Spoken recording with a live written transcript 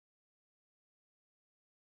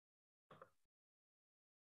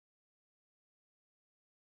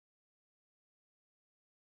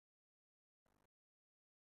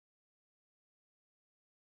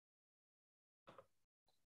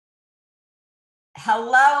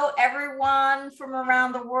Hello, everyone from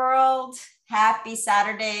around the world. Happy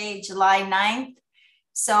Saturday, July 9th.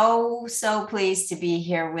 So pleased to be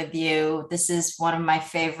here with you. This is one of my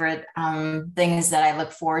favorite things that I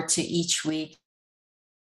look forward to each week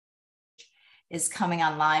is coming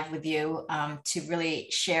on live with you to really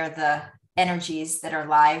share the energies that are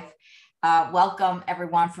live. Welcome,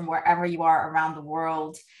 everyone, from wherever you are around the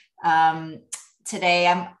world.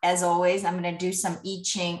 Today, as always, I'm going to do some I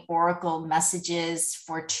Ching Oracle messages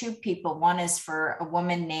for two people. One is for a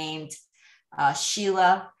woman named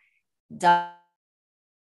Sheila Dunnels.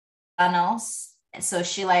 So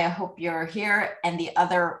Sheila, I hope you're here. And the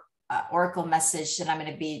other Oracle message that I'm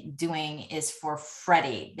going to be doing is for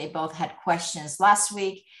Freddie. They both had questions last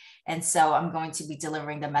week. And so I'm going to be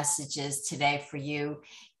delivering the messages today for you.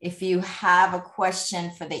 If you have a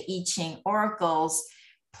question for the I Ching Oracles,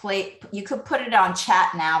 you could put it on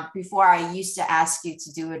chat now. Before, I used to ask you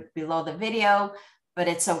to do it below the video, but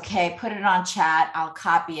it's okay. Put it on chat. I'll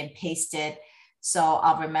copy and paste it. So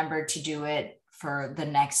I'll remember to do it for the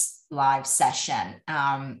next live session.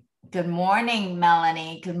 Good morning,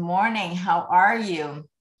 Melanie. Good morning. How are you?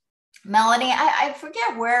 Melanie, I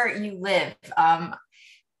forget where you live.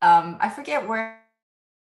 I forget where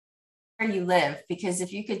you live, because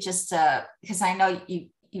if you could just, because I know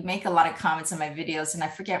you make a lot of comments on my videos and I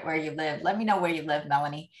forget where you live. Let me know where you live,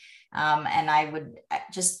 Melanie. And I would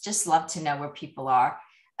just love to know where people are.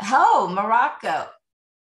 Oh, Morocco.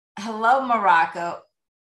 Hello, Morocco.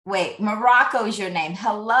 Wait, Morocco is your name.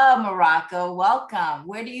 Hello, Morocco. Welcome.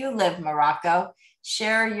 Where do you live, Morocco?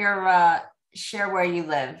 Share where you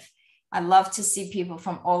live. I love to see people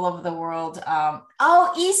from all over the world.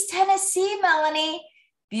 Oh, East Tennessee, Melanie.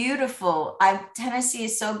 Beautiful. Tennessee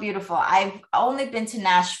is so beautiful. I've only been to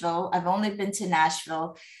Nashville.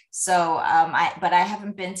 So, but I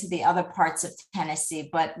haven't been to the other parts of Tennessee.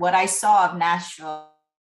 But what I saw of Nashville,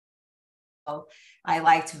 I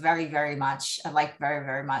liked very, very much. I liked very,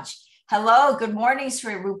 very much. Hello. Good morning,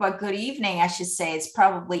 Sri Rupa. Good evening, I should say. It's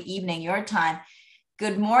probably evening your time.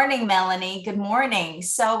 Good morning, Melanie. Good morning.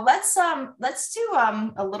 So let's do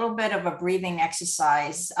a little bit of a breathing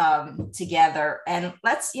exercise together. And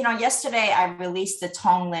yesterday I released the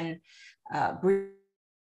Tonglen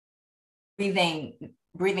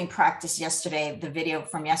breathing practice yesterday, the video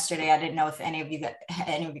from yesterday. I didn't know if any of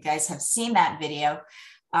you guys have seen that video.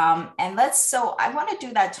 So I want to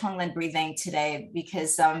do that Tonglen breathing today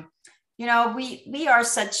because we are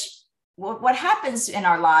such. What happens in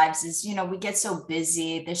our lives is, we get so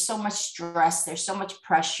busy. There's so much stress. There's so much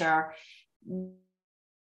pressure.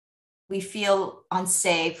 We feel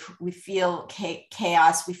unsafe. We feel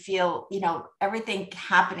chaos. We feel, everything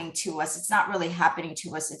happening to us. It's not really happening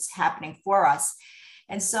to us. It's happening for us.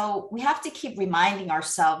 And so we have to keep reminding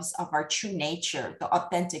ourselves of our true nature, the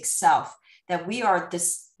authentic self, that we are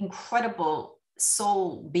this incredible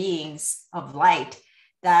soul beings of light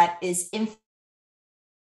that is infinite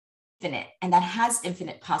and that has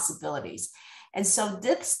infinite possibilities. And so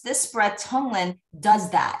this breath, Tonglen, does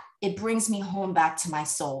that. It brings me home back to my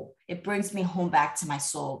soul. It brings me home back to my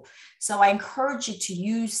soul. So I encourage you to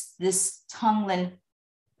use this Tonglen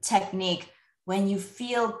technique when you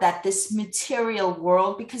feel that this material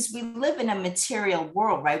world, because we live in a material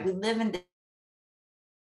world, right? We live in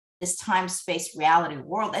this time, space, reality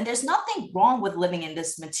world. And there's nothing wrong with living in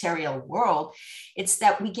this material world. It's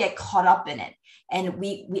that we get caught up in it. And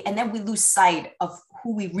and then we lose sight of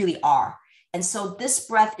who we really are. And so this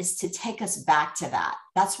breath is to take us back to that.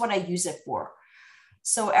 That's what I use it for.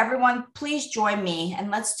 So everyone, please join me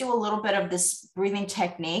and let's do a little bit of this breathing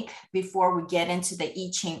technique before we get into the I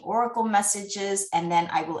Ching Oracle messages, and then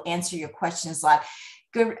I will answer your questions live.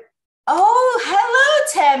 Good. Oh, hello,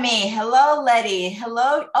 Tammy. Hello, Letty.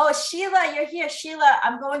 Hello. Oh, Sheila, you're here. Sheila,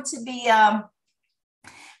 I'm going to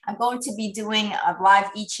be doing a live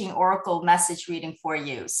I Ching Oracle message reading for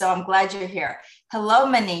you. So I'm glad you're here. Hello,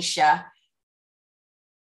 Manisha.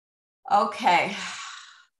 Okay.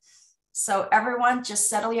 So everyone, just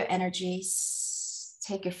settle your energies.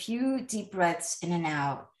 Take a few deep breaths in and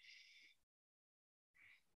out.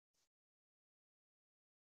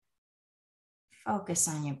 Focus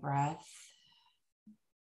on your breath.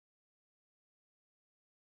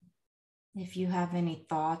 If you have any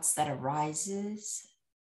thoughts that arises,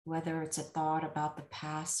 whether it's a thought about the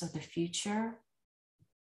past or the future,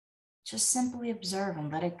 just simply observe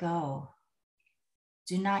and let it go.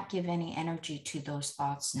 Do not give any energy to those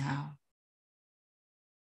thoughts now.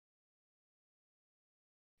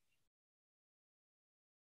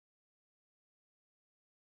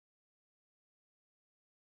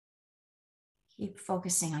 Keep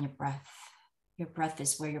focusing on your breath. Your breath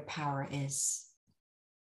is where your power is.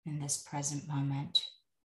 in this present moment.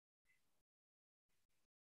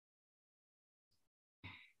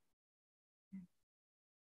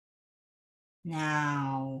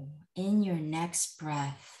 Now, in your next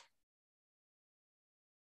breath,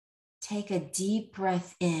 take a deep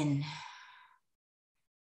breath in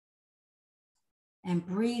and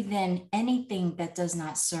breathe in anything that does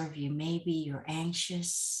not serve you. Maybe you're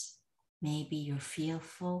anxious, maybe you're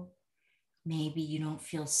fearful, maybe you don't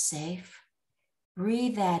feel safe.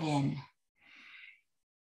 Breathe that in.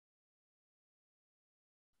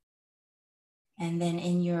 And then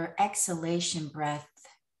in your exhalation breath,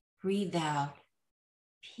 breathe out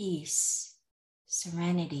peace,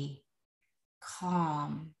 serenity,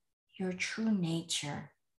 calm, your true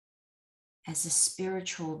nature as a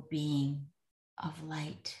spiritual being of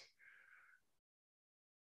light.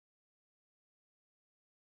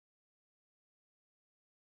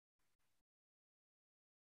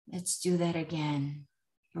 Let's do that again.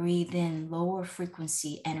 Breathe in lower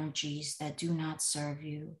frequency energies that do not serve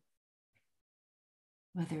you,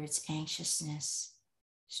 whether it's anxiousness,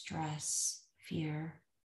 stress, fear.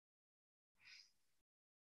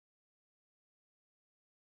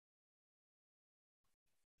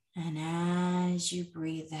 And as you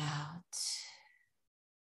breathe out,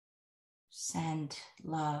 send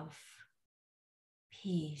love,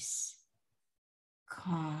 peace,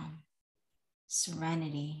 calm,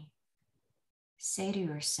 serenity. Say to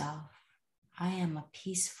yourself, I am a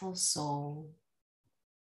peaceful soul.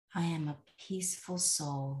 I am a peaceful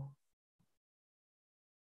soul.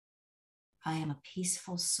 I am a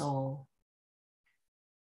peaceful soul.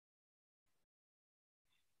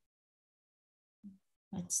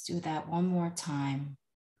 Let's do that one more time.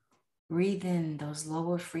 Breathe in those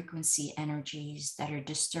lower frequency energies that are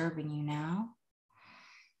disturbing you now.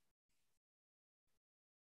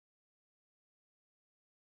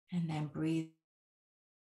 And then breathe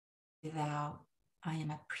out. I am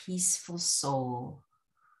a peaceful soul.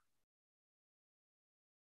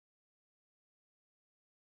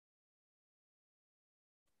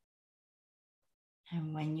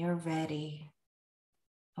 And when you're ready,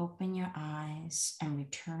 open your eyes and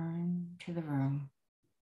return to the room.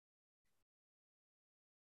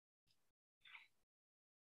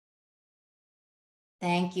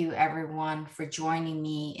 Thank you, everyone, for joining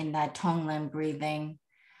me in that Tonglen breathing.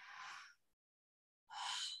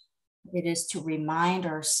 It is to remind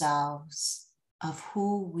ourselves of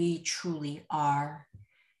who we truly are,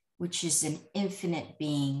 which is an infinite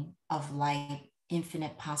being of light,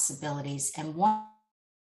 infinite possibilities. And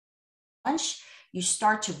once you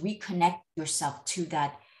start to reconnect yourself to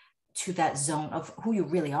that zone of who you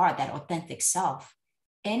really are, that authentic self,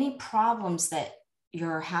 any problems that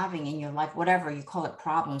you're having in your life, whatever you call it,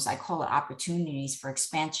 problems, I call it opportunities for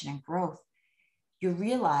expansion and growth, you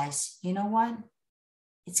realize, you know what?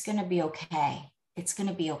 It's going to be okay. It's going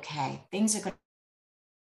to be okay. Things are going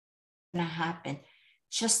to happen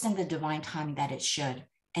just in the divine timing that it should.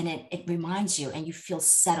 And it reminds you, and you feel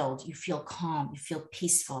settled, you feel calm, you feel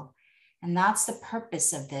peaceful. And that's the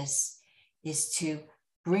purpose of this, is to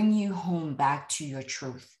bring you home back to your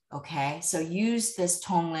truth. Okay. So use this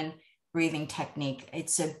Tonglen breathing technique.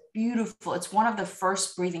 It's one of the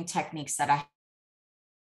first breathing techniques that I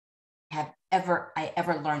ever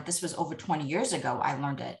learned. This was over 20 years ago. I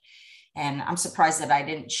learned it. And I'm surprised that I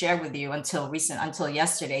didn't share with you until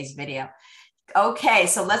yesterday's video. Okay,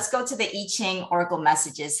 so let's go to the I Ching Oracle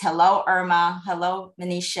messages. Hello, Irma. Hello,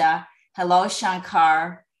 Manisha. Hello,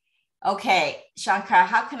 Shankar. Okay, Shankar,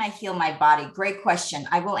 how can I heal my body? Great question.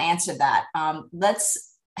 I will answer that.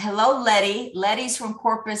 Hello, Letty. Letty's from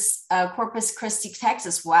Corpus Christi,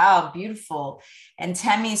 Texas. Wow, beautiful. And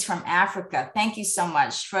Tammy's from Africa. Thank you so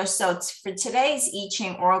much. For today's I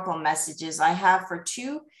Ching Oracle messages, I have for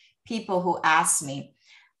two people who asked me.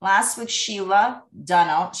 Last week, Sheila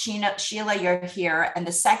Dunno. Sheila, you're here. And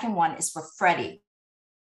the second one is for Freddie.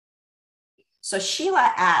 So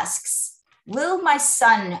Sheila asks, will my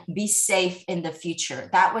son be safe in the future?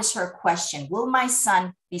 That was her question. Will my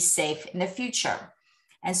son be safe in the future?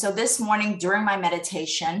 And so this morning during my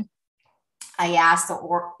meditation, I asked the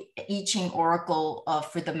I Ching Oracle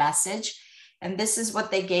for the message. And this is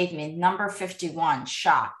what they gave me. Number 51,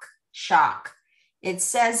 shock. It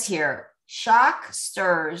says here, shock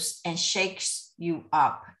stirs and shakes you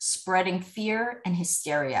up, spreading fear and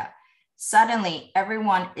hysteria. Suddenly,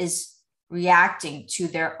 everyone is reacting to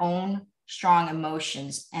their own strong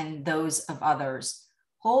emotions and those of others.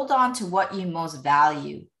 Hold on to what you most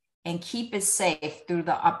value and keep it safe through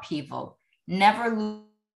the upheaval. Never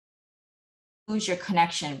lose your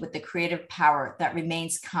connection with the creative power that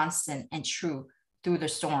remains constant and true through the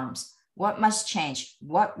storms. What must change?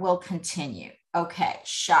 What will continue? Okay,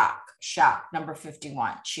 shock, number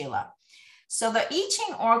 51, Sheila. So the I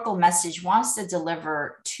Ching Oracle message wants to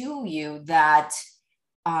deliver to you that,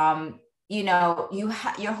 you know,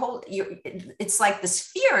 your whole, it's like this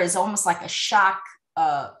fear is almost like a shock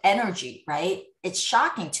energy, right? It's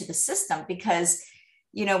shocking to the system because,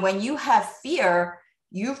 you know, when you have fear,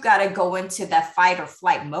 you've got to go into that fight or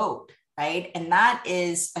flight mode, right? And that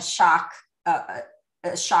is a shock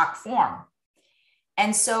form.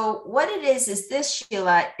 And so what it is this,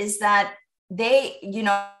 Sheila, is that they, you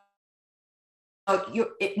know,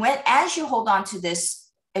 as you hold on to this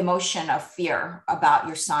emotion of fear about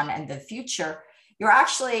your son and the future, you're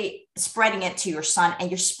actually spreading it to your son and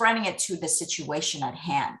you're spreading it to the situation at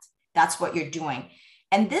hand. That's what you're doing.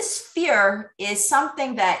 And this fear is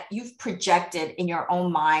something that you've projected in your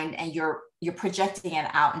own mind and you're projecting it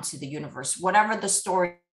out into the universe, whatever the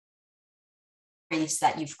stories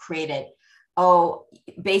that you've created. Oh,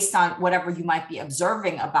 based on whatever you might be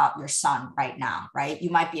observing about your son right now, right? You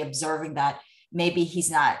might be observing that maybe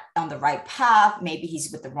he's not on the right path. Maybe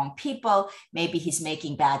he's with the wrong people. Maybe he's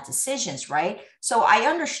making bad decisions, right? So I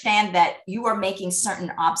understand that you are making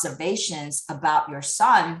certain observations about your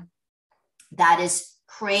son that is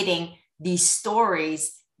creating these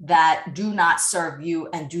stories that do not serve you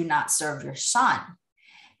and do not serve your son.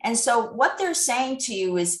 And so what they're saying to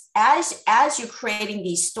you is as you're creating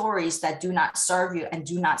these stories that do not serve you and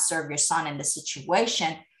do not serve your son in the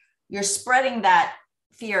situation, you're spreading that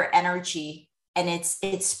fear energy, and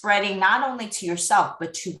it's spreading not only to yourself,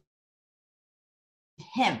 but to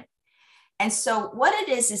him. And so what it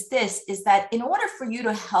is that in order for you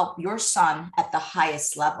to help your son at the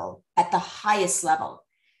highest level,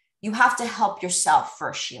 you have to help yourself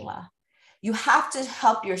first, Sheila. You have to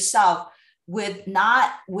help yourself with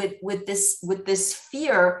this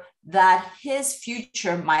fear that his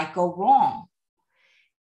future might go wrong.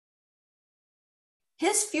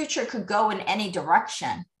 His future could go in any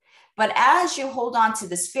direction. But as you hold on to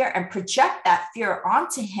this fear and project that fear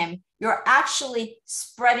onto him, you're actually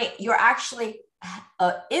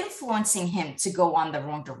influencing him to go on the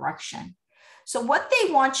wrong direction. So what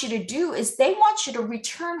they want you to do is they want you to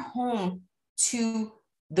return home to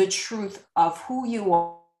the truth of who you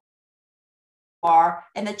are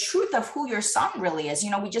and the truth of who your son really is. You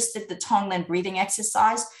know, we just did the Tonglen breathing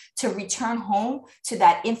exercise to return home to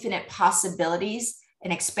that infinite possibilities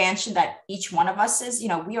and expansion that each one of us is. You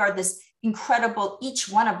know, we are this incredible, each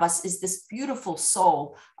one of us is this beautiful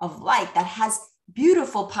soul of light that has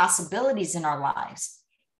beautiful possibilities in our lives.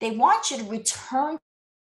 They want you to return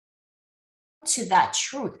to that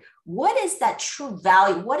truth. What is that true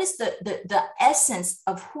value? What is the essence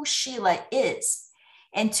of who Sheila is?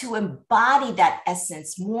 And to embody that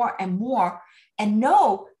essence more and more and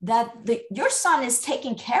know that your son is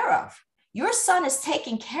taken care of. Your son is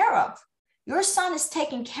taken care of. Your son is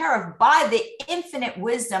taken care of by the infinite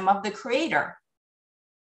wisdom of the Creator.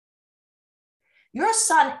 Your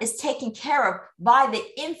son is taken care of by the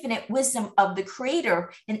infinite wisdom of the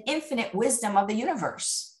Creator and infinite wisdom of the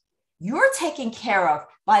universe. You're taken care of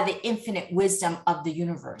by the infinite wisdom of the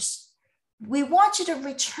universe. We want you to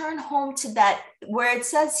return home to that, where it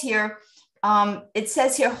says here,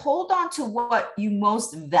 hold on to what you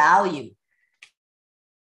most value.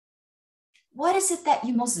 What is it that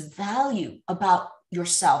you most value about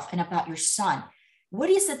yourself and about your son? What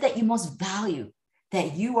is it that you most value?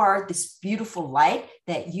 That you are this beautiful light,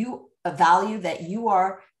 that you value, that you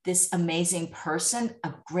are this amazing person,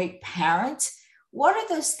 a great parent. What are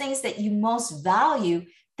those things that you most value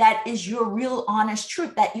that is your real honest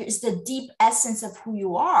truth, that is the deep essence of who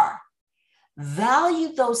you are?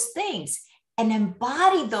 Value those things and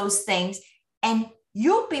embody those things, and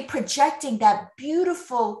you'll be projecting that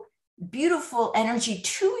beautiful, beautiful energy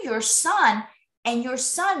to your son. And your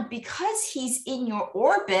son, because he's in your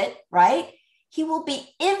orbit, right? He will be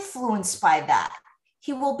influenced by that.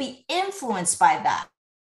 He will be influenced by that.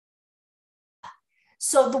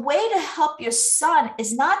 So the way to help your son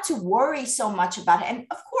is not to worry so much about it. And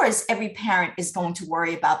of course, every parent is going to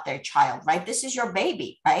worry about their child, right? This is your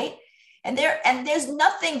baby, right? And there's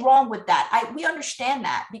nothing wrong with that. We understand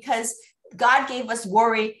that because God gave us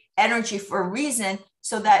worry energy for a reason,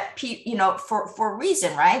 so that, you know, for a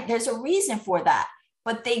reason, right? There's a reason for that.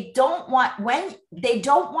 But they don't want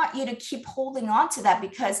you to keep holding on to that,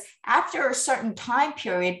 because after a certain time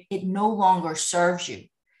period, it no longer serves you.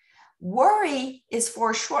 Worry is for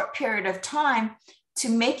a short period of time to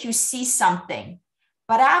make you see something.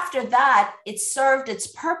 But after that, it served its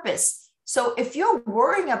purpose. So if you're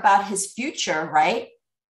worrying about his future, right,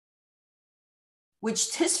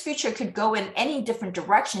 which his future could go in any different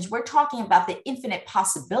directions, we're talking about the infinite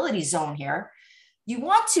possibility zone here. You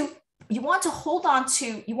want to hold on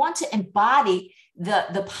to, you want to embody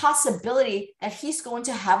the possibility that he's going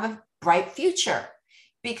to have a bright future,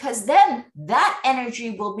 because then that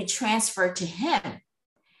energy will be transferred to him.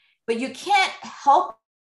 But you can't help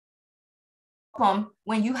him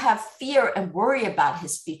when you have fear and worry about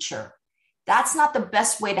his future. That's not the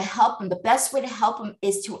best way to help him. The best way to help him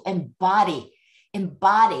is to embody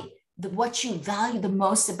what you value the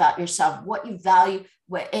most about yourself, what you value,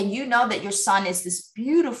 and you know that your son is this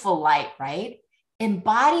beautiful light, right?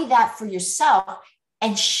 Embody that for yourself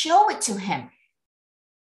and show it to him.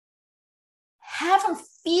 Have him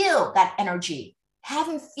feel that energy. Have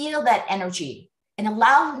him feel that energy and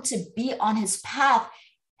allow him to be on his path,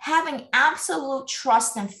 having absolute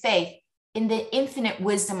trust and faith in the infinite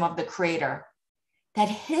wisdom of the Creator, that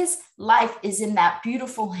his life is in that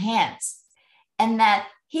beautiful hands, and that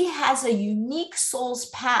he has a unique soul's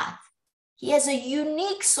path. He has a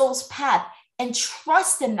unique soul's path, and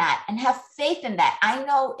trust in that and have faith in that. I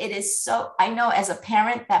know as a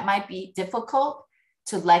parent that might be difficult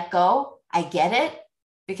to let go. I get it,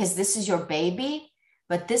 because this is your baby,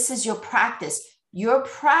 but this is your practice. Your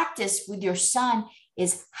practice with your son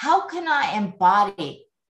is, how can I embody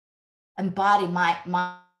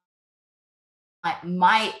my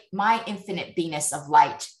infinite beingness of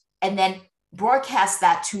light, and then broadcast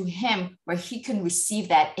that to him where he can receive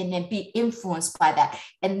that and then be influenced by that,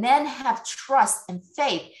 and then have trust and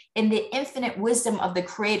faith in the infinite wisdom of the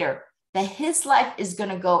Creator, that his life is going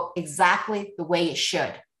to go exactly the way it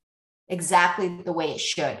should. Exactly the way it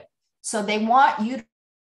should. So they want you to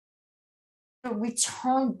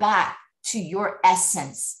return back to your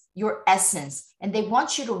essence, and they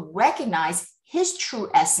want you to recognize his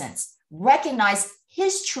true essence,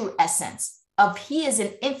 of he is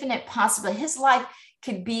an infinite possibility. His life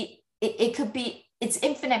could be, it could be its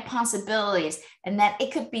infinite possibilities, and that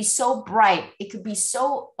it could be so bright, it could be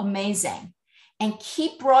so amazing, and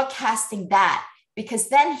keep broadcasting that, because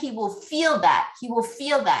then he will feel that.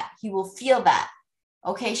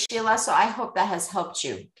 Okay, Sheila, so I hope that has helped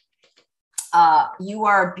you. You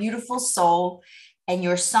are a beautiful soul, and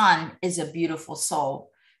your son is a beautiful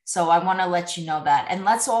soul. So I want to let you know that. And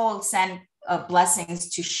let's all send blessings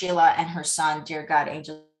to Sheila and her son. Dear God,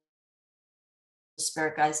 angel,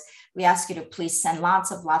 spirit guys, we ask you to please send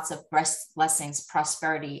lots of blessings,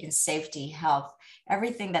 prosperity, and safety, health,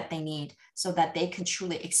 everything that they need, so that they can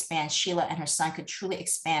truly expand. Sheila and her son could truly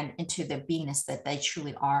expand into the beingness that they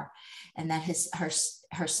truly are, and that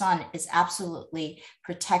her son is absolutely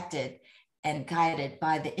protected and guided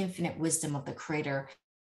by the infinite wisdom of the Creator,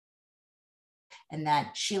 and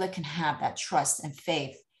that Sheila can have that trust and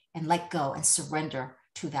faith and let go and surrender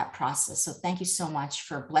to that process. So thank you so much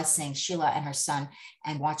for blessing Sheila and her son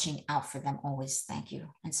and watching out for them always. Thank you.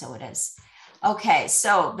 And so it is. Okay,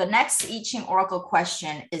 so the next I Ching Oracle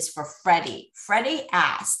question is for Freddie. Freddie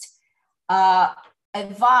asked,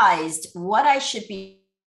 advised what I should be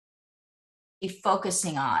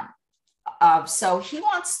focusing on. So he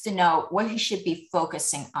wants to know what he should be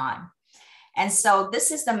focusing on. And so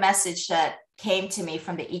this is the message that came to me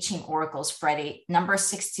from the I Ching Oracles, Freddie, number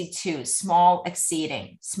 62, small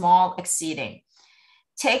exceeding.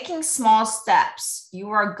 Taking small steps,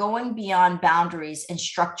 you are going beyond boundaries and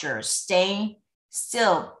structures, staying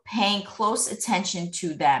still, paying close attention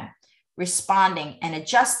to them, responding and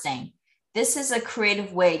adjusting. This is a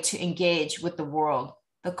creative way to engage with the world.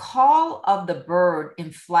 The call of the bird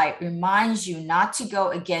in flight reminds you not to go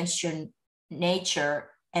against your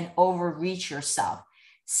nature and overreach yourself.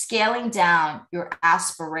 Scaling down your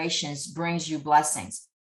aspirations brings you blessings.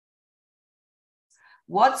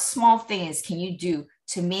 What small things can you do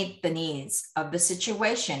to meet the needs of the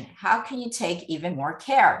situation? How can you take even more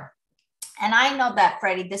care? And I know that,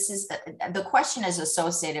 Freddie, this is the question is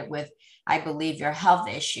associated with, I believe, your health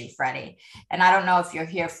issue, Freddie. And I don't know if you're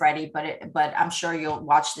here, Freddie, but I'm sure you'll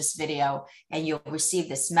watch this video and you'll receive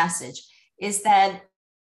this message, is that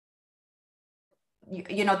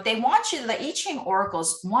you know, they want you, the I Ching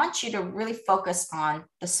oracles want you to really focus on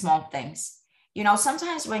the small things. You know,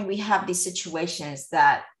 sometimes when we have these situations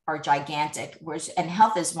that are gigantic, and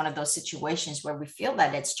health is one of those situations where we feel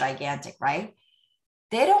that it's gigantic, right?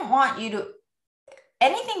 They don't want you to,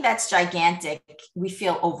 anything that's gigantic, we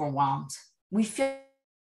feel overwhelmed. We feel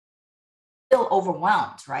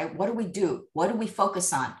overwhelmed, right? What do we do? What do we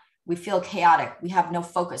focus on? We feel chaotic. We have no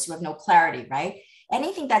focus. We have no clarity, right?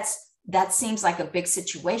 Anything that seems like a big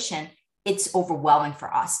situation, it's overwhelming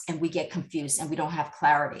for us, and we get confused and we don't have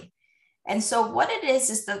clarity. And so what it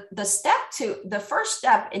is the first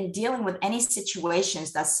step in dealing with any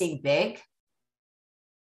situations that seem big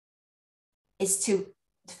is to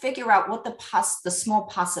figure out what the small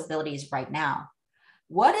possibilities right now.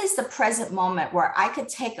 What is the present moment where I could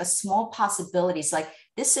take a small possibilities, like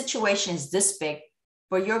this situation is this big,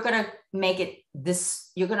 but you're going to make it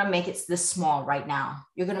this, you're going to make it this small right now.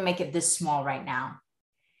 You're going to make it this small right now.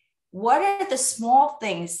 What are the small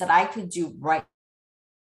things that I could do right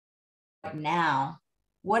now?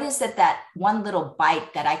 What is it, that one little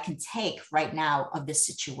bite that I can take right now of this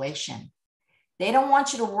situation? They don't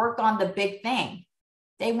want you to work on the big thing.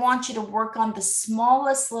 They want you to work on the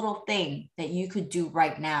smallest little thing that you could do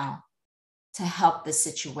right now to help the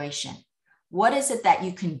situation. What is it that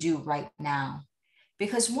you can do right now?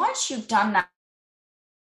 Because once you've done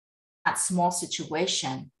that small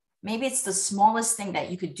situation, maybe it's the smallest thing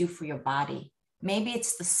that you could do for your body. Maybe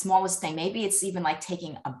it's the smallest thing. Maybe it's even like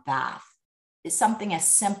taking a bath. It's something as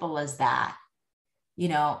simple as that. You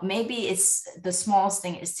know, maybe it's the smallest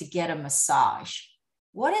thing is to get a massage.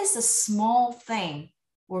 What is the small thing?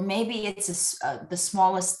 Or maybe it's the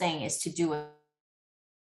smallest thing is to do a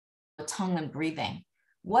tongue and breathing.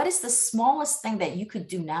 What is the smallest thing that you could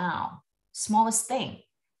do now? Smallest thing.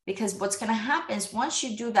 Because what's going to happen is once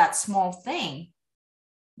you do that small thing,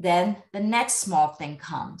 then the next small thing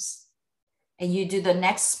comes. And you do the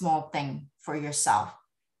next small thing for yourself.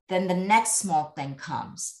 Then the next small thing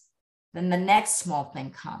comes. Then the next small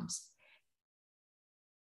thing comes.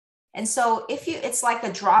 And so it's like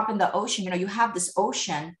a drop in the ocean. You know, you have this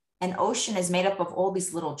ocean, and ocean is made up of all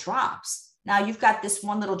these little drops. Now you've got this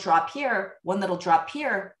one little drop here, one little drop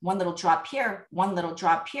here, one little drop here, one little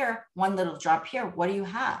drop here, one little drop here. What do you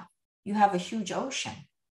have? You have a huge ocean,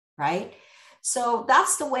 right? So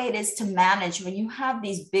that's the way it is to manage when you have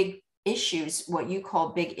these big issues, what you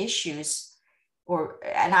call big issues,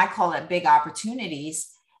 and I call it big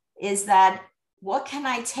opportunities, is that what can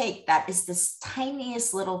I take that is this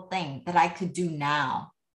tiniest little thing that I could do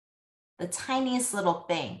now? The tiniest little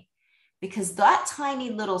thing, because that tiny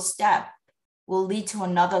little step will lead to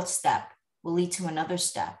another step, will lead to another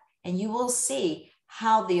step. And you will see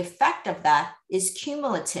how the effect of that is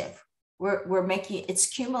cumulative. We're making it's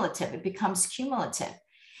cumulative. It becomes cumulative.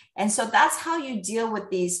 And so that's how you deal with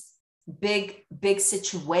these big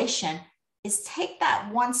situation, is take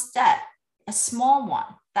that one step, a small one.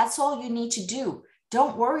 That's all you need to do.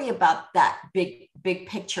 Don't worry about that big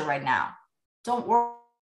picture right now. Don't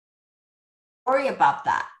worry about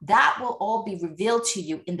that. That will all be revealed to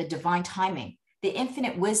you in the divine timing. The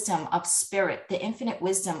infinite wisdom of spirit, the infinite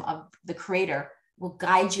wisdom of the creator will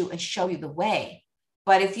guide you and show you the way.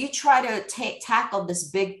 But if you try to tackle this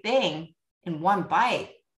big thing in one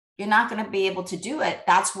bite, you're not going to be able to do it.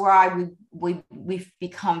 That's where we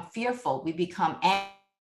become fearful. We become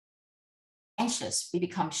anxious. We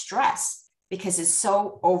become stressed because it's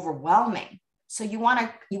so overwhelming. So you want to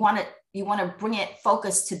bring it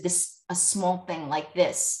focus to a small thing like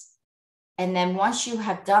this. And then once you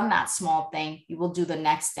have done that small thing, you will do the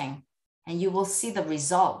next thing, and you will see the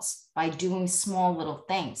results by doing small little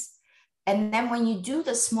things. And then when you do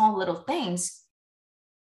the small little things,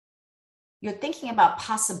 you're thinking about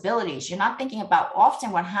possibilities. You're not thinking about,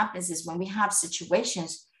 often what happens is when we have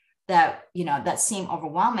situations that seem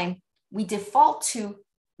overwhelming, we default to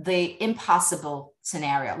the impossible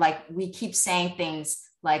scenario. Like we keep saying things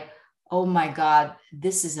like, oh my God,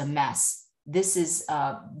 this is a mess. This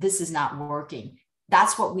is not working.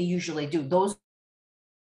 That's what we usually do. Those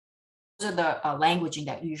are the languaging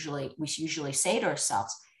that we usually say to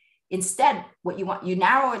ourselves. Instead, what you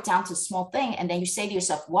narrow it down to a small thing, and then you say to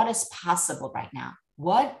yourself, what is possible right now?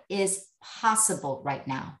 What is possible right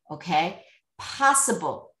now? Okay.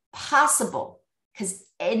 Possible. Because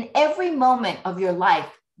in every moment of your life,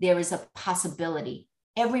 there is a possibility.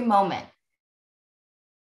 Every moment.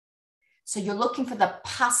 So you're looking for the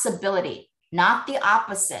possibility, not the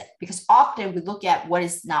opposite, because often we look at what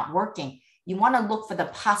is not working. You want to look for the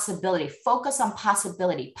possibility. Focus on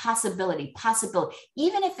possibility,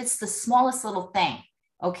 even if it's the smallest little thing.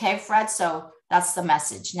 Okay, Fred? So that's the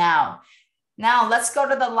message. Now let's go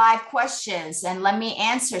to the live questions and let me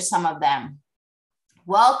answer some of them.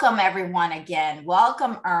 Welcome, everyone, again.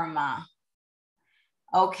 Welcome, Irma.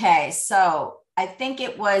 Okay, so I think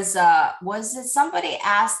it was it somebody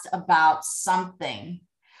asked about something?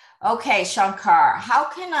 Okay, Shankar,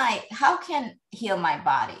 how can heal my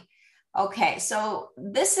body? Okay, so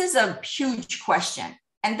this is a huge question.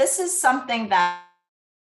 And this is something that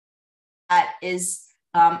is,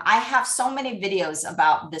 I have so many videos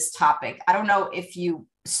about this topic. I don't know if you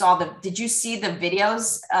did you see the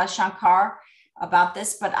videos, Shankar, about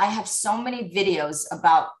this? But I have so many videos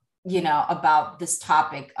about this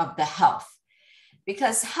topic of the health,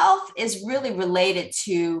 because health is really related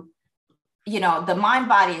to, the mind,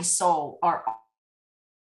 body, and soul are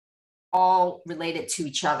all related to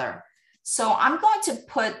each other. So I'm going to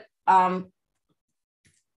put,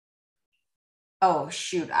 oh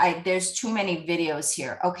shoot, there's too many videos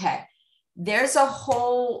here. Okay. There's a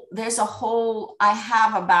whole, I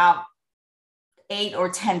have about 8 or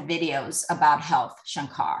 10 videos about health,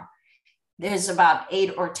 Shankar. There's about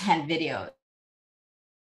 8 or 10 videos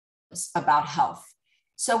about health.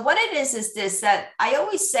 So what it is this, that I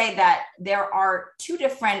always say that there are 2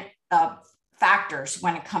 different factors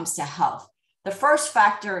when it comes to health. The first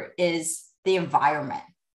factor is the environment,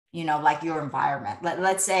 like your environment.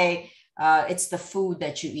 Let's say it's the food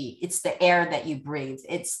that you eat, it's the air that you breathe,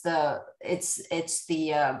 it's the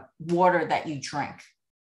water that you drink,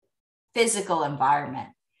 physical environment.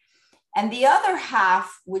 And the other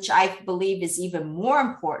half, which I believe is even more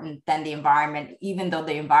important than the environment, even though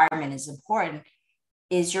the environment is important,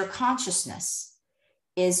 is your consciousness.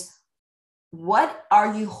 Is what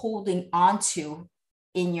are you holding on to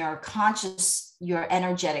in your conscious, your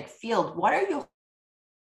energetic field? What are you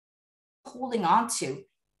holding on to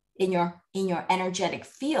in your energetic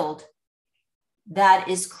field that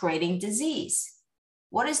is creating disease?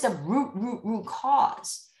 What is the root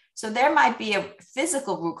cause? So there might be a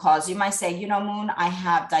physical root cause. You might say, Moon, I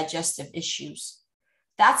have digestive issues.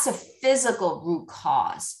 That's a physical root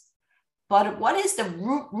cause. But what is the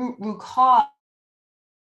root cause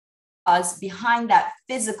behind that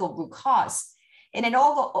physical root cause? And it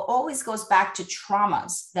always goes back to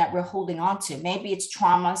traumas that we're holding on to. Maybe it's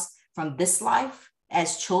traumas from this life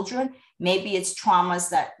as children. Maybe it's traumas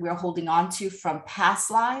that we're holding on to from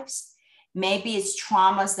past lives. Maybe it's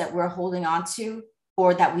traumas that we're holding on to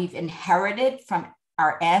or that we've inherited from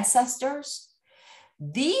our ancestors.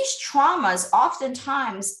 These traumas,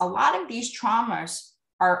 oftentimes, a lot of these traumas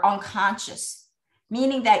are unconscious,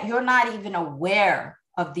 meaning that you're not even aware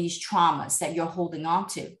of these traumas that you're holding on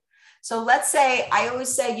to. So let's say, I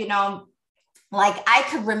always say, like I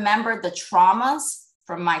could remember the traumas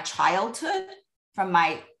from my childhood, from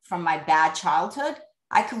my bad childhood.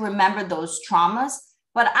 I could remember those traumas,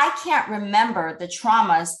 but I can't remember the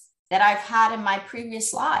traumas that I've had in my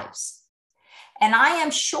previous lives. And I am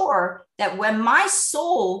sure that when my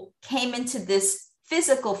soul came into this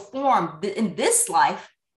physical form in this life,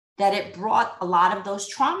 that it brought a lot of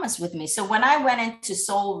those traumas with me. So when I went into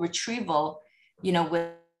soul retrieval, with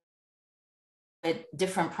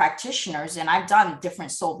different practitioners, and I've done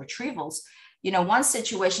different soul retrievals, one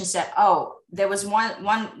situation said, there was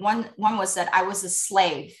one was that I was a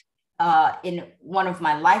slave in one of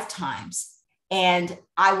my lifetimes, and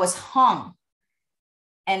I was hung,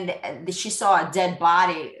 and she saw a dead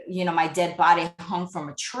body, my dead body hung from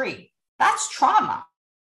a tree. That's trauma.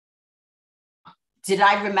 Did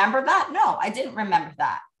I remember that? No, I didn't remember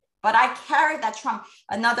that. But I carried that trauma.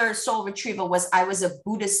 Another soul retrieval was I was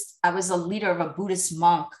a leader of a Buddhist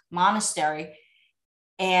monastery,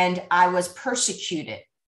 and I was persecuted,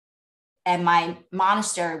 and my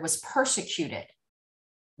monastery was persecuted.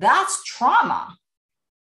 That's trauma.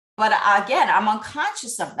 But again, I'm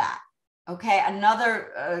unconscious of that. Okay.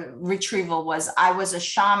 Another retrieval was I was a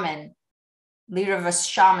shaman, leader of a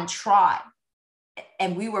shaman tribe,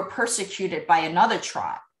 and we were persecuted by another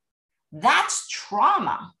tribe. That's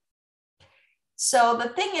trauma. So the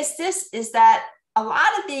thing is that a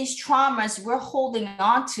lot of these traumas we're holding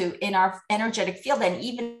on to in our energetic field and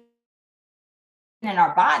even in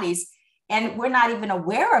our bodies, and we're not even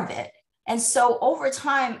aware of it. And so over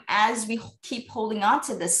time, as we keep holding on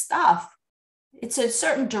to this stuff, it's a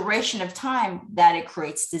certain duration of time that it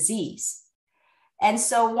creates disease. And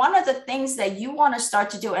so one of the things that you want to start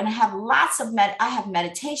to do, and I have lots of I have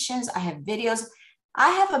meditations, I have videos. I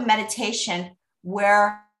have a meditation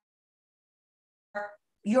where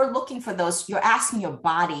you're looking for those, you're asking your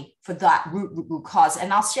body for that root cause.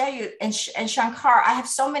 And I'll share you, and Shankar, I have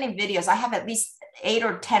so many videos. I have at least 8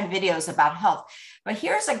 or 10 videos about health. But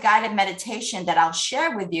here's a guided meditation that I'll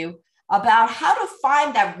share with you about how to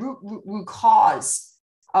find that root cause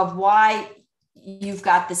of why you've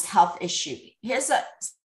got this health issue.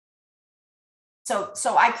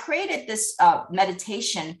 So I created this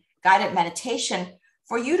guided meditation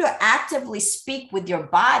for you to actively speak with your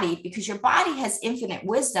body, because your body has infinite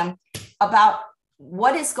wisdom about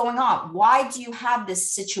what is going on. Why do you have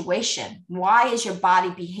this situation? Why is your body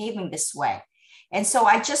behaving this way? And so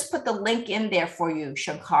I just put the link in there for you,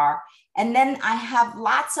 Shankar. And then I have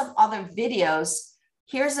lots of other videos.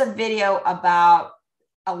 Here's a video about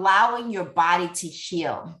allowing your body to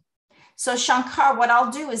heal. So Shankar, what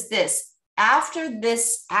I'll do is this. After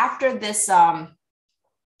this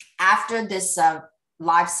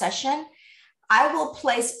live session, I will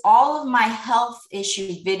place all of my health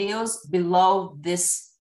issue videos below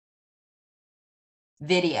this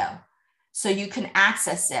video. so you can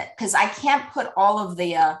access it, because I can't put all of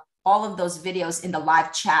those videos in the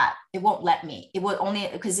live chat. It won't let me. It will only,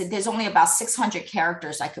 because there's only about 600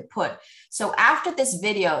 characters I could put. So after this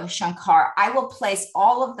video, Shankar, I will place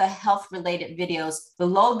all of the health related videos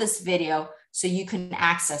below this video so you can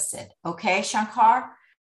access it. Okay, Shankar?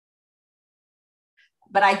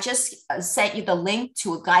 But I just sent you the link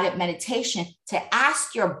to a guided meditation to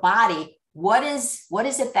ask your body, what is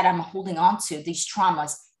it that I'm holding on to, these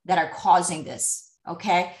traumas that are causing this?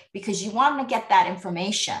 Okay, because you want to get that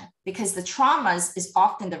information, because the traumas is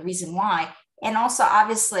often the reason why. And also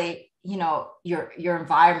obviously, you know, your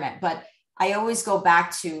environment. But I always go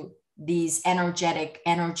back to these energetic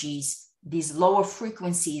energies, these lower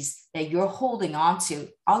frequencies that you're holding on to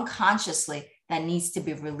unconsciously, that needs to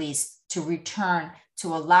be released to return,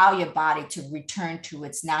 to allow your body to return to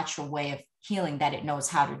its natural way of healing that it knows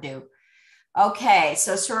how to do. Okay,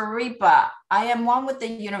 so Swarupa, I am one with the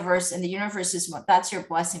universe, and the universe is one. That's your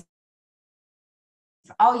blessing.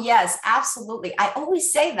 Oh, yes, absolutely. I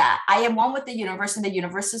always say that. I am one with the universe, and the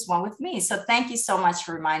universe is one with me. So thank you so much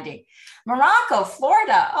for reminding. Morocco,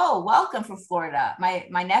 Florida. Oh, welcome from Florida.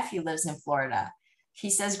 My nephew lives in Florida. He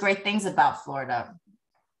says great things about Florida.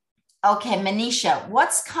 Okay, Manisha,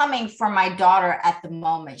 what's coming for my daughter at the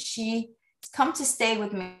moment? She's come to stay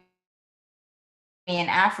with me in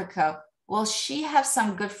Africa. Will she have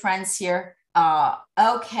some good friends here?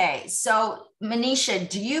 Okay, so Manisha,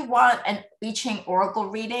 do you want an I Ching Oracle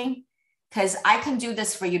reading? Because I can do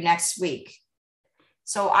this for you next week.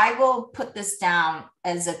 So I will put this down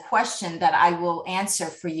as a question that I will answer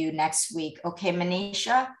for you next week. Okay,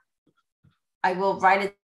 Manisha, I will write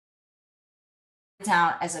it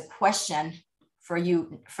down as a question for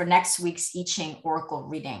you for next week's I Ching Oracle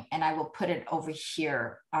reading, and I will put it over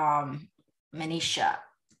here, Manisha.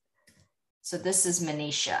 So this is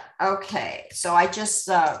Manisha. Okay, so I just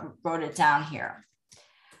wrote it down here.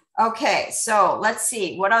 Okay, so let's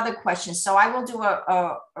see what other questions. So I will do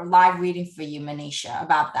a live reading for you, Manisha,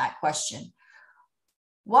 about that question.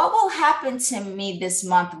 What will happen to me this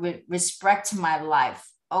month with respect to my life?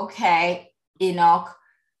 Okay, Enoch,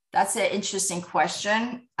 that's an interesting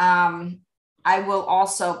question. I will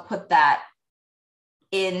also put that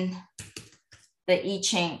in the I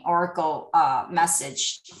Ching Oracle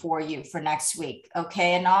message for you for next week.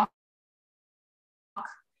 Okay, Enoch?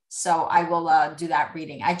 So I will do that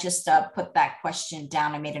reading. I just put that question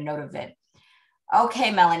down. I made a note of it.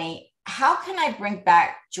 Okay, Melanie, how can I bring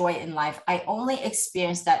back joy in life? I only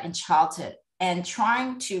experienced that in childhood, and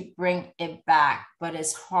trying to bring it back, but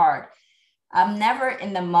it's hard. I'm never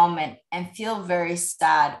in the moment and feel very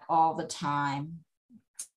sad all the time.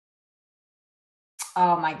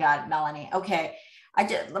 Oh my God, Melanie. Okay.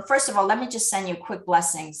 First of all, let me just send you quick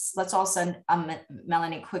blessings. Let's all send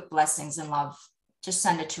Melanie quick blessings and love. Just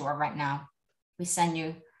send it to her right now. We send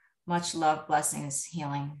you much love, blessings,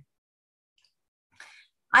 healing.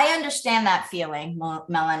 I understand that feeling,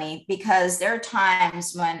 Melanie, because there are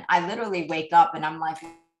times when I literally wake up and I'm like,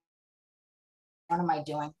 what am I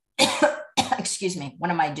doing? Excuse me.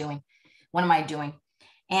 What am I doing? What am I doing?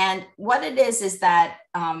 And what it is that,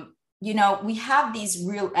 you know, we have these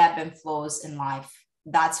real ebb and flows in life.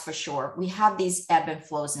 That's for sure. We have these ebb and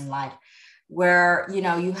flows in life where, you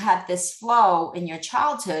know, you had this flow in your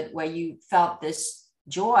childhood where you felt this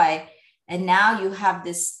joy. And now you have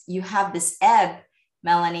this ebb,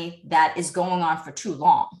 Melanie, that is going on for too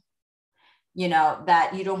long, you know,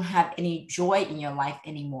 that you don't have any joy in your life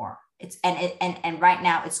anymore. And right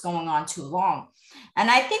now it's going on too long. And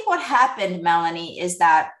I think what happened, Melanie, is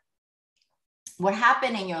that what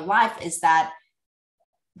happened in your life is that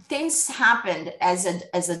things happened as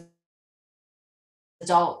an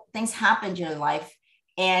adult, things happened in your life,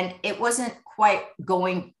 and it wasn't quite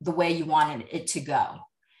going the way you wanted it to go.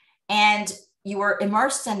 And you were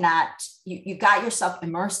immersed in that, you got yourself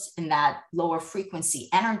immersed in that lower frequency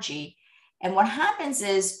energy. And what happens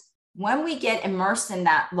is when we get immersed in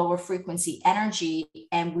that lower frequency energy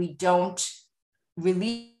and we don't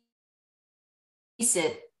release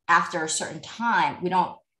it after a certain time,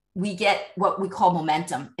 we get what we call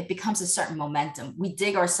momentum. It becomes a certain momentum. We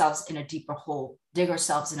dig ourselves in a deeper hole, dig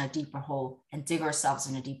ourselves in a deeper hole, and dig ourselves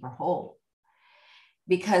in a deeper hole.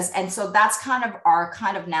 And so that's kind of our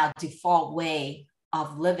now default way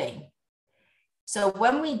of living. So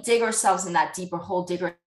when we dig ourselves in that deeper hole,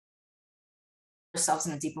 ourselves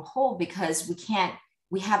in a deeper hole because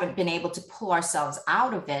we haven't been able to pull ourselves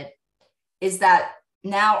out of it, is that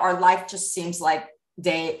now our life just seems like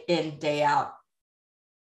day in, day out,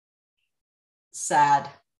 sad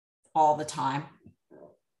all the time,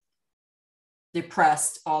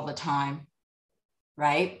 depressed all the time,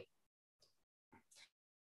 right?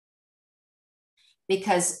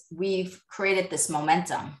 because we've created this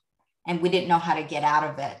momentum and we didn't know how to get out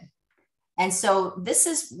of it. And so this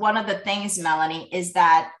is one of the things, Melanie, is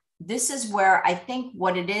that this is where I think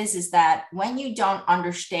what it is that when you don't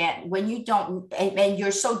understand, when you don't, and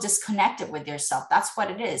you're so disconnected with yourself, that's what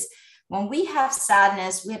it is. When we have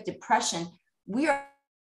sadness, we have depression, we are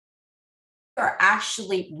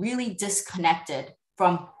actually really disconnected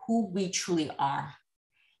from who we truly are.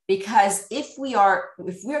 Because if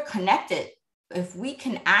we're connected, if we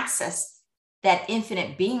can access that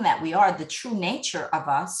infinite being that we are, the true nature of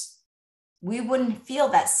us, we wouldn't feel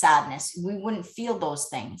that sadness. We wouldn't feel those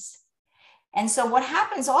things. And so what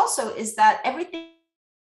happens also is that everything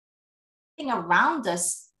around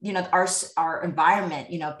us, our environment,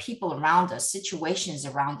 people around us, situations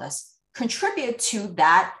around us contribute to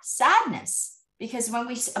that sadness. Because when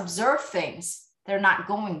we observe things, they're not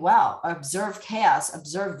going well, or observe chaos,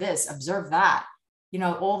 observe this, observe that,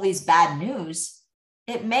 all these bad news,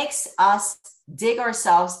 it makes us dig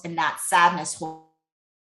ourselves in that sadness hole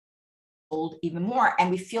even more. And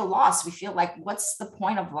we feel lost. We feel like, what's the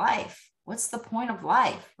point of life? What's the point of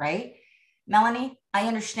life, right? Melanie, I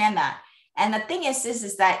understand that. And the thing is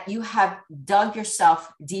that you have dug yourself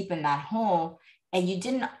deep in that hole and you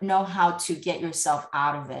didn't know how to get yourself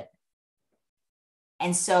out of it.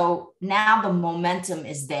 And so now the momentum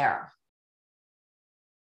is there.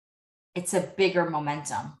 It's a bigger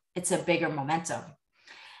momentum. It's a bigger momentum.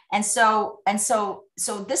 And so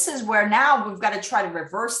this is where now we've got to try to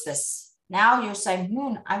reverse this. Now you're saying,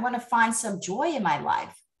 Moon, I want to find some joy in my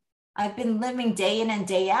life. I've been living day in and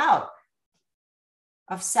day out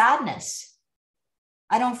of sadness.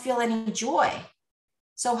 I don't feel any joy.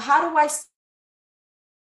 So how do I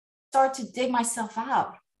start to dig myself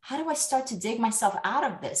out? How do I start to dig myself out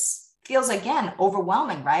of this? Feels, again,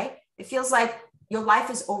 overwhelming, right? It feels like your life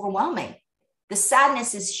is overwhelming. The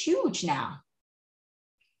sadness is huge now.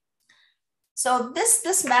 So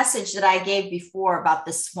this message that I gave before about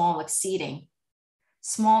the small exceeding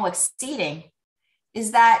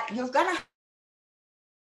is that you're going to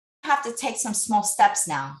have to take some small steps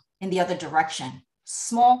now in the other direction,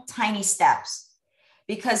 small, tiny steps,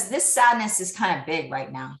 because this sadness is kind of big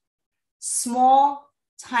right now. Small,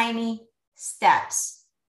 tiny steps,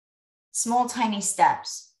 small, tiny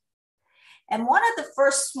steps. And one of the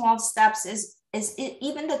first small steps is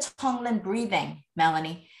even the Tonglen breathing,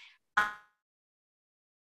 Melanie.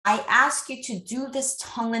 I ask you to do this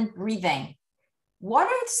Tonglen breathing. What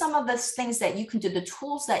are some of the things that you can do, the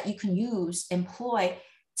tools that you can use, employ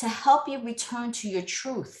to help you return to your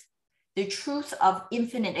truth, the truth of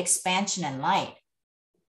infinite expansion and light?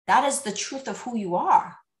 That is the truth of who you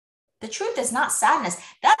are. The truth is not sadness.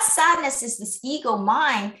 That sadness is this ego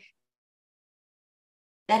mind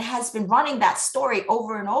that has been running that story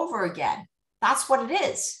over and over again. That's what it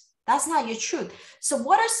is. That's not your truth. So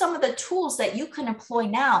what are some of the tools that you can employ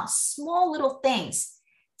now? Small little things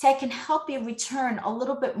that can help you return a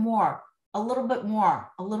little bit more, a little bit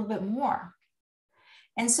more, a little bit more.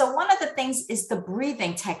 And so one of the things is the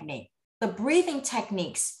breathing technique, the breathing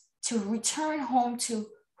techniques to return home to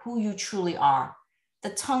who you truly are,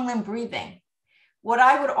 the Tonglen breathing. What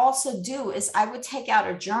I would also do is I would take out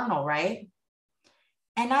a journal, right?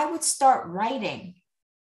 And I would start writing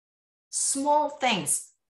small things.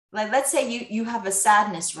 Like, let's say you have a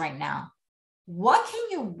sadness right now. What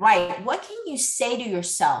can you write? What can you say to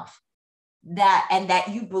yourself that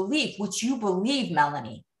you believe, which you believe,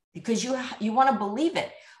 Melanie, because you want to believe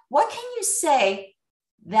it. What can you say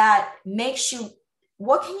that makes you,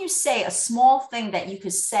 what can you say, a small thing that you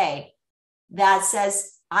could say that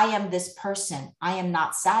says, I am this person, I am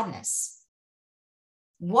not sadness?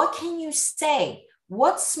 What can you say?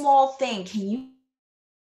 What small thing can you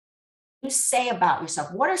say about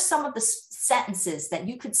yourself? What are some of the sentences that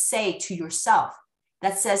you could say to yourself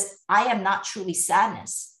that says, I am not truly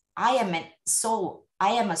sadness. I am a soul.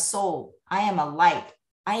 I am a soul. I am a light.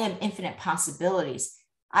 I am infinite possibilities.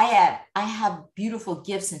 I have beautiful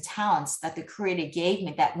gifts and talents that the Creator gave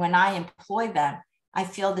me, that when I employ them, I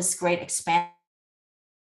feel this great expansion.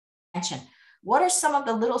 What are some of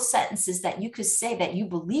the little sentences that you could say that you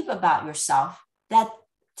believe about yourself that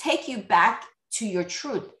take you back to your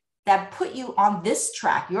truth, that put you on this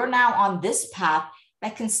track? You're now on this path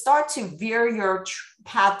that can start to veer your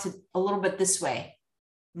path to a little bit this way,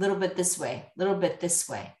 a little bit this way, a little bit this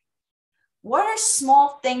way. What are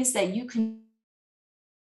small things that you can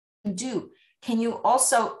do? Can you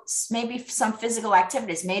also, maybe some physical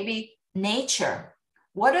activities, maybe nature?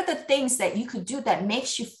 What are the things that you could do that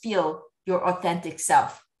makes you feel your authentic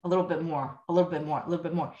self a little bit more, a little bit more, a little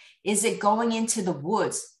bit more? Is it going into the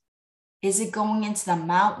woods? Is it going into the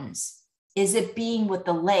mountains? Is it being with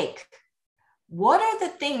the lake? What are the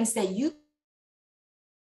things that you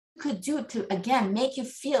could do to, again, make you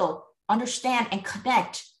feel, understand, and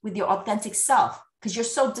connect with your authentic self? Because you're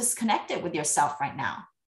so disconnected with yourself right now.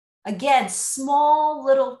 Again, small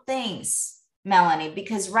little things, Melanie,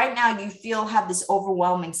 because right now you have this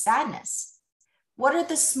overwhelming sadness. What are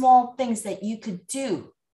the small things that you could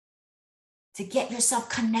do to get yourself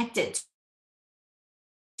connected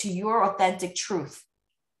to your authentic truth?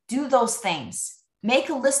 Do those things. Make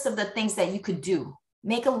a list of the things that you could do.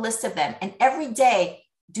 Make a list of them. And every day,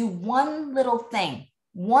 do one little thing.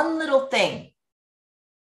 One little thing.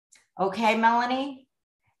 Okay, Melanie?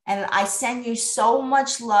 And I send you so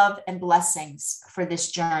much love and blessings for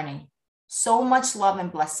this journey. So much love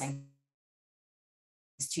and blessings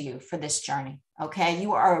to you for this journey. Okay?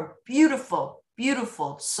 You are a beautiful,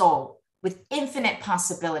 beautiful soul with infinite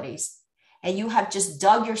possibilities. And you have just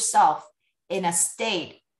dug yourself in a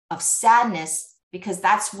state of sadness because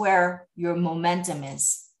that's where your momentum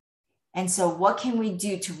is. And so what can we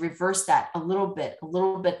do to reverse that a little bit,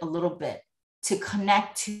 to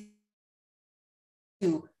connect to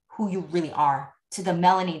who you really are, to the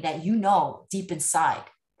Melanie that you know deep inside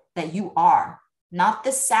that you are, not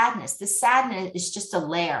the sadness. The sadness is just a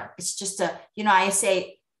layer. It's just I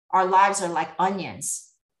say our lives are like onions.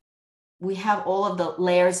 We have all of the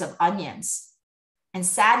layers of onions, and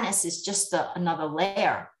sadness is just another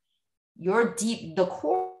layer. The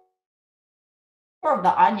core of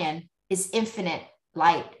the onion is infinite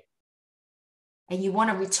light. And you want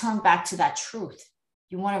to return back to that truth.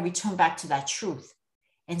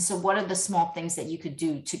 And so what are the small things that you could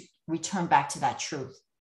do to return back to that truth?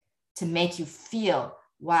 To make you feel,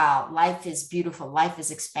 wow, life is beautiful. Life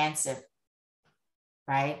is expansive,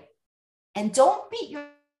 right? And don't beat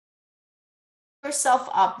yourself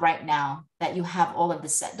up right now that you have all of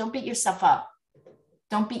this. Don't beat yourself up.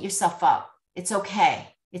 It's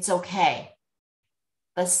okay.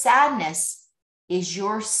 The sadness is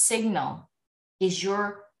your signal, is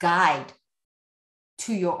your guide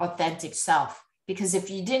to your authentic self. Because if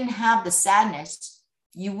you didn't have the sadness,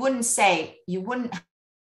 you wouldn't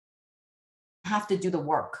have to do the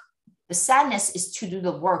work. The sadness is to do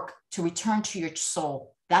the work, to return to your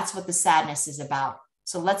soul. That's what the sadness is about.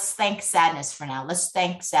 So let's thank sadness for now. Let's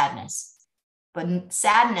thank sadness. But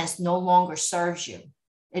sadness no longer serves you.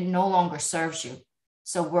 It no longer serves you.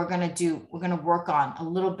 So we're going to work on a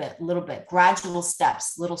little bit, gradual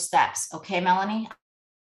steps, little steps. Okay, Melanie?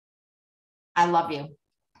 I love you.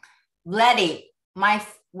 Letty,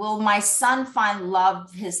 will my son find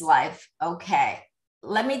love his life? Okay.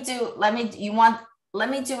 Let me do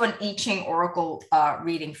an I Ching Oracle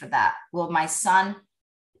reading for that. Will my son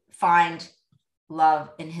find love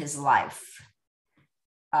in his life?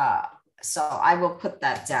 So I will put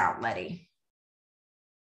that down, Letty.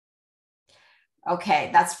 Okay,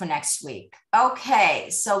 that's for next week. Okay,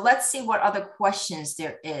 so let's see what other questions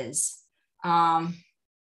there is.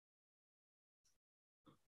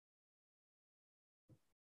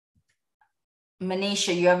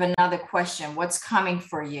 Manisha, you have another question. What's coming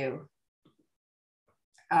for you?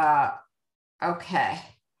 Okay.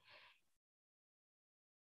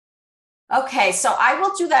 Okay, so I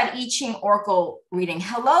will do that I Ching Oracle reading.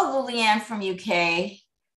 Hello, Lulianne from UK.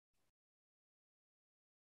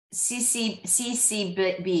 CCB.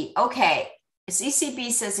 Okay.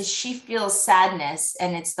 CCB says that she feels sadness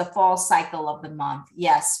and it's the fall cycle of the month.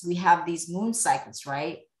 Yes, we have these moon cycles,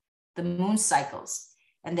 right? The moon cycles.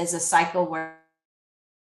 And there's a cycle where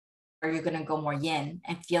you're going to go more yin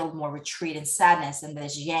and feel more retreat and sadness. And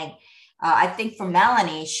there's yang. I think for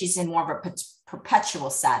Melanie, she's in more of a perpetual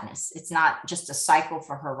sadness. It's not just a cycle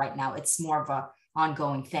for her right now. It's more of an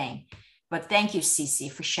ongoing thing. But thank you,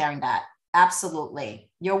 Cece, for sharing that. Absolutely.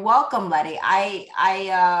 You're welcome, Letty.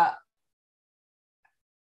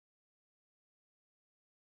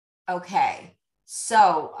 Okay.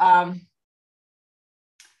 So,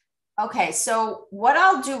 okay. So what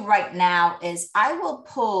I'll do right now is I will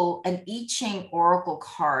pull an I Ching Oracle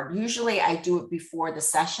card. Usually I do it before the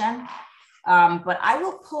session, but I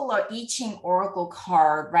will pull an I Ching Oracle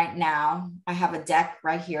card right now. I have a deck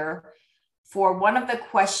right here for one of the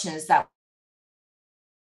questions that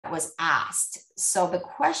was asked. So the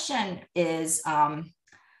question is,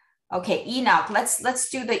 okay, Enoch, let's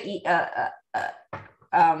do the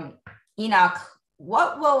Enoch.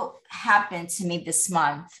 What will happen to me this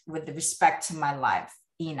month with respect to my life?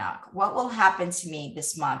 Enoch, what will happen to me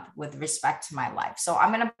this month with respect to my life? So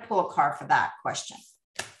I'm going to pull a card for that question.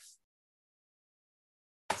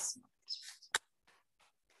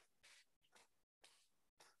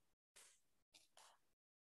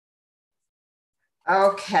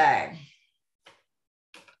 Okay.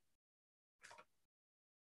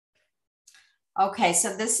 Okay,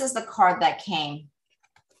 so this is the card that came.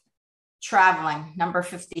 Traveling, number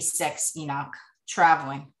 56, Enoch,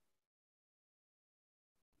 traveling.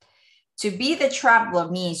 To be the traveler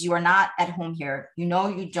means you are not at home here. You know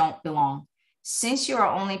you don't belong. Since you are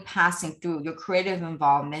only passing through, your creative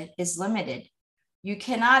involvement is limited. You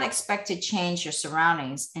cannot expect to change your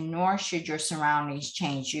surroundings, and nor should your surroundings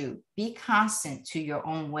change you. Be constant to your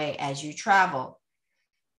own way as you travel.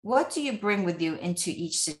 What do you bring with you into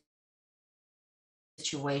each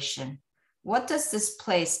situation? What does this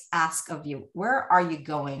place ask of you? Where are you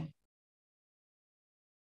going?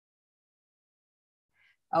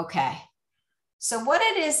 Okay. So what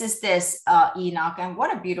it is this, Enoch, and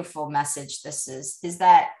what a beautiful message this is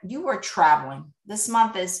that you are traveling. This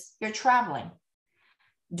month is you're traveling.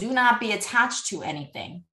 Do not be attached to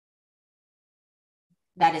anything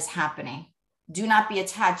that is happening. Do not be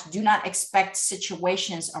attached. Do not expect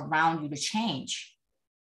situations around you to change.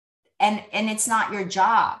 And it's not your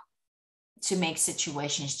job to make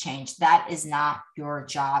situations change. That is not your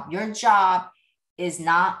job. Your job is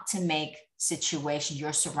not to make situations,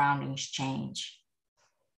 your surroundings change.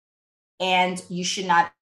 And you should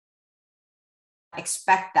not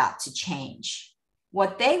expect that to change.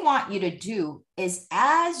 What they want you to do is,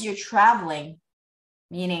 as you're traveling,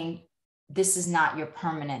 meaning this is not your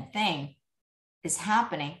permanent thing, is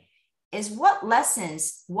happening, is what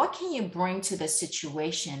lessons, what can you bring to the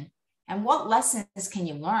situation? And what lessons can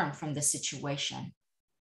you learn from the situation?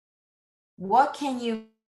 What can you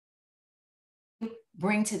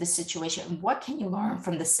bring to the situation? What can you learn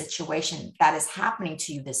from the situation that is happening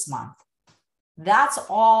to you this month? That's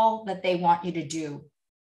all that they want you to do.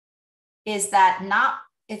 Is that not,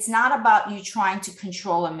 it's not about you trying to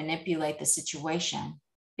control and manipulate the situation,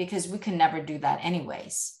 because we can never do that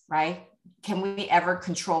anyways, right? Can we ever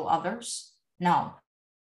control others? No.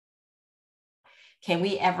 Can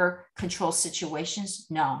we ever control situations?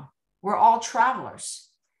 No. We're all travelers.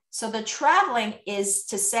 So the traveling is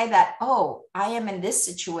to say that, oh, I am in this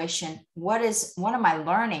situation. What am I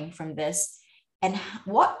learning from this? And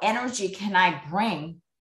what energy can I bring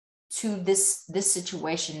to this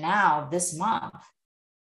situation now, this month,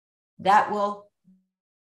 that will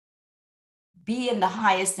be in the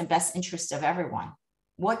highest and best interest of everyone?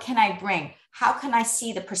 What can I bring? How can I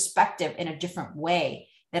see the perspective in a different way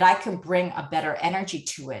that I can bring a better energy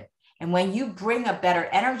to it? And when you bring a better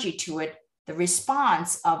energy to it, the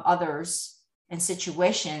response of others and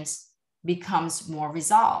situations becomes more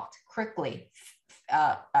resolved quickly.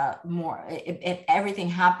 Everything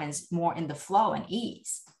happens more in the flow and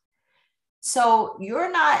ease. So you're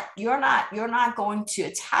not going to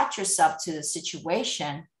attach yourself to the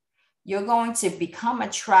situation. You're going to become a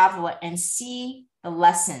traveler and see the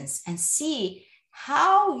lessons and see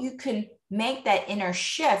how you can make that inner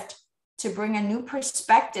shift to bring a new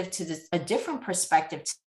perspective to this, a different perspective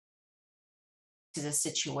to the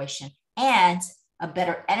situation, and a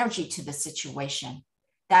better energy to the situation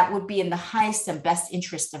that would be in the highest and best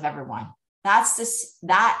interest of everyone. That's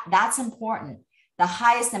important. The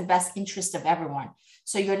highest and best interest of everyone.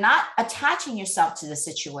 So you're not attaching yourself to the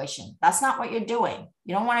situation. That's not what you're doing.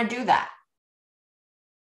 You don't want to do that.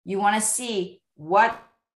 You want to see, what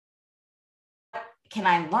can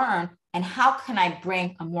I learn, and how can I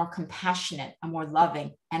bring a more compassionate, a more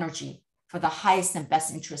loving energy for the highest and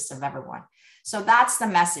best interest of everyone. So that's the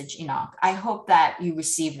message, Enoch. I hope that you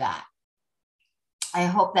receive that. I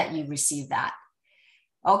hope that you receive that.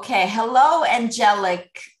 Okay. Hello,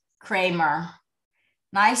 Angelic Kramer.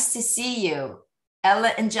 Nice to see you.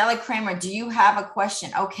 Angelic Kramer, do you have a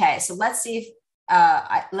question? Okay, so let's see if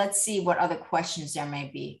let's see what other questions there may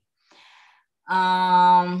be.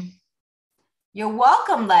 You're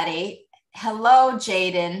welcome, Letty. Hello,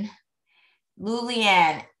 Jaden.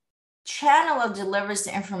 Lulianne, channeler delivers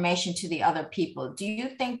the information to the other people. Do you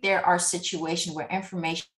think there are situations where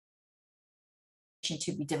information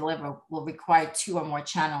to be delivered will require 2 or more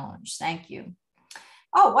channelers? Thank you.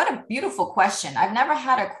 Oh, what a beautiful question. I've never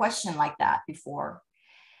had a question like that before.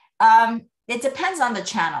 It depends on the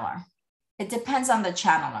channeler. It depends on the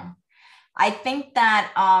channeler. I think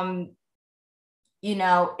that,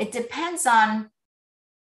 it depends on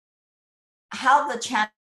how the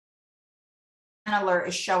channeler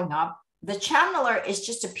is showing up. The channeler is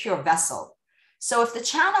just a pure vessel. So if the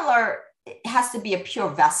channeler has to be a pure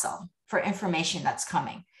vessel for information that's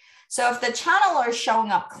coming. So if the channeler is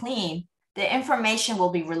showing up clean, the information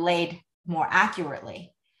will be relayed more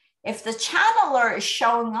accurately. If the channeler is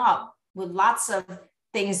showing up with lots of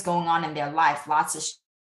things going on in their life, lots of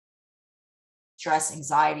stress,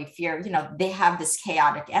 anxiety, fear, they have this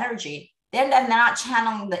chaotic energy, then they're not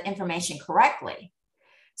channeling the information correctly.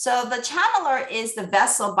 So the channeler is the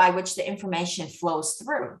vessel by which the information flows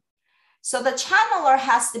through. So the channeler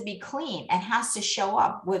has to be clean and has to show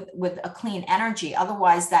up with a clean energy.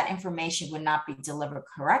 Otherwise, that information would not be delivered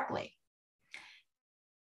correctly.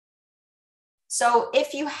 So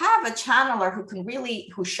if you have a channeler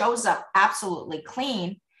who shows up absolutely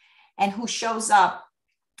clean and who shows up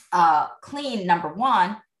clean, number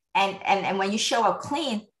one, and when you show up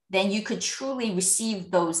clean, then you could truly receive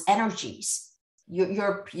those energies.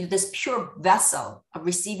 You're this pure vessel of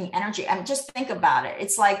receiving energy. And just think about it.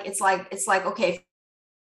 It's like, okay,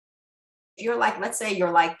 if you're like, let's say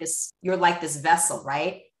you're like this vessel,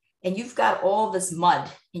 right? And you've got all this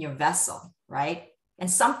mud in your vessel, right?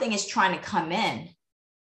 And something is trying to come in,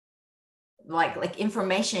 like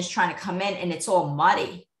information is trying to come in and it's all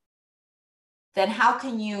muddy. Then how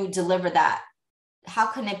can you deliver that? How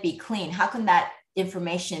can it be clean? How can that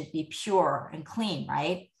information be pure and clean,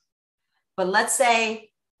 right? But let's say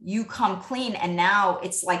you come clean and now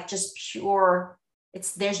it's like just pure,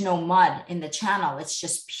 there's no mud in the channel. It's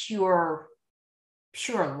just pure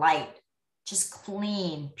light, just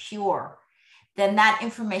clean, pure. Then that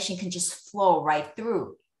information can just flow right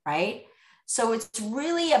through, right? So it's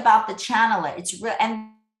really about the channeler.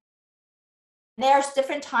 And there's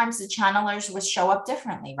different times the channelers will show up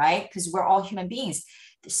differently, right? Because we're all human beings.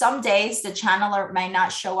 Some days the channeler may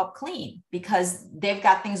not show up clean because they've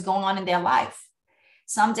got things going on in their life.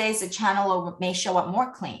 Some days the channeler may show up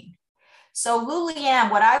more clean. So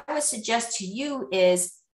Lulianne, what I would suggest to you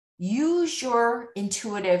is use your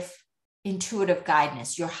intuitive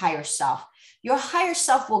guidance, your higher self. Your higher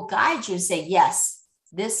self will guide you and say, yes,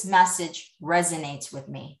 this message resonates with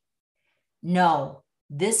me. No,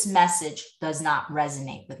 this message does not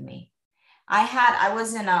resonate with me. I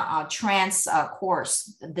was in a trance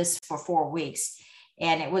course this for 4 weeks,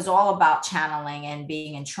 and it was all about channeling and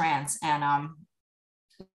being in trance. And, I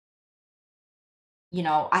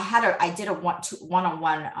did a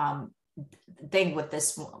one-on-one thing with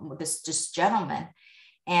this gentleman,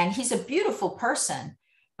 and he's a beautiful person,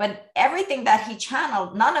 but everything that he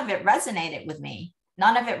channeled, none of it resonated with me.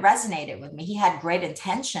 He had great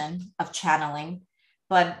intention of channeling,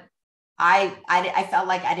 but I felt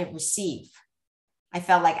like I didn't receive. I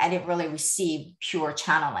felt like I didn't really receive pure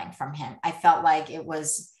channeling from him. I felt like it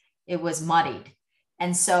was muddied.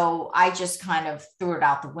 And so I just kind of threw it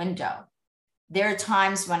out the window. There are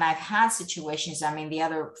times when I've had situations. I mean,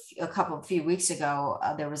 a few weeks ago,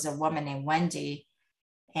 there was a woman named Wendy,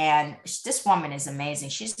 and this woman is amazing.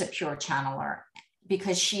 She's a pure channeler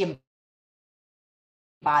because she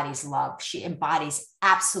embodies love. She embodies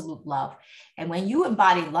absolute love. And when you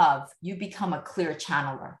embody love, you become a clear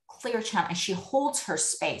channeler, and she holds her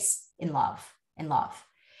space in love.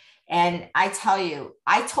 And I tell you,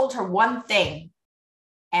 I told her one thing,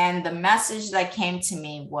 and the message that came to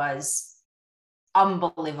me was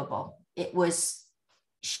unbelievable. It was,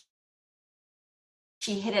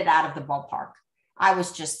 she hit it out of the ballpark. I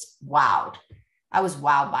was just wowed. I was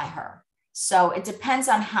wowed by her. So it depends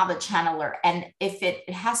on how the channeler, and if it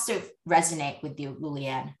has to resonate with you,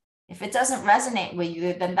 Lulianne. If it doesn't resonate with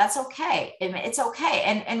you, then that's okay. It's okay.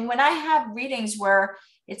 And when I have readings where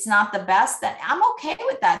it's not the best, then I'm okay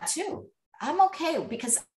with that too. I'm okay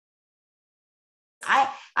because I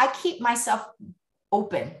keep myself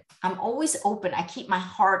open. I'm always open. I keep my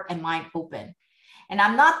heart and mind open. And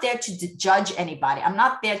I'm not there to judge anybody. I'm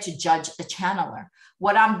not there to judge the channeler.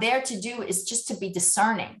 What I'm there to do is just to be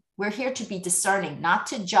discerning. We're here to be discerning, not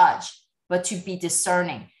to judge, but to be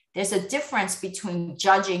discerning. There's a difference between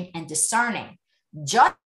judging and discerning.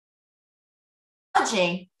 Judging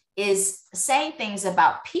is saying things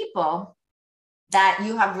about people that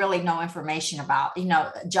you have really no information about.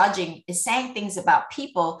 Judging is saying things about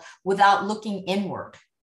people without looking inward,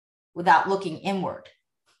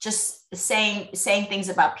 just saying things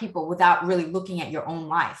about people without really looking at your own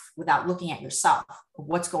life, without looking at yourself,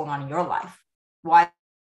 what's going on in your life, why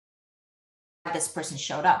this person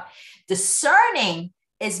showed up. Discerning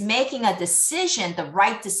is making a decision, the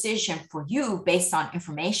right decision for you based on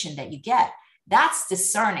information that you get. That's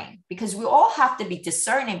discerning, because we all have to be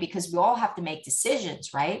discerning, because we all have to make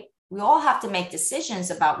decisions, right? We all have to make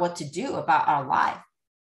decisions about what to do about our life.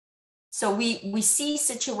 So we see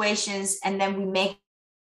situations and then we make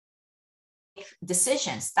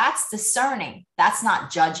decisions. That's discerning. That's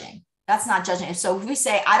not judging. So if we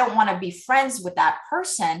say, I don't want to be friends with that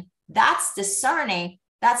person, that's discerning.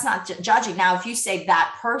 That's not judging. Now, if you say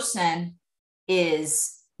that person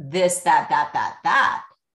is this, that,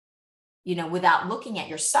 without looking at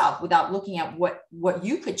yourself, without looking at what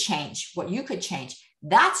you could change,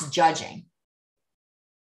 that's judging.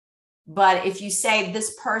 But if you say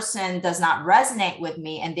this person does not resonate with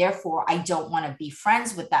me and therefore I don't want to be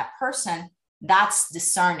friends with that person, that's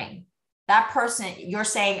discerning. That person, you're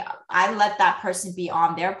saying, I let that person be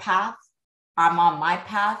on their path. I'm on my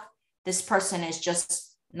path. This person is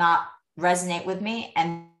just not resonate with me,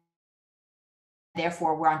 and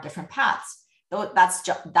therefore we're on different paths.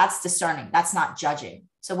 That's discerning. That's not judging.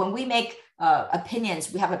 So when we make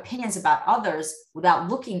opinions, we have opinions about others without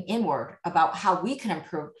looking inward about how we can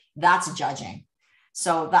improve. That's judging.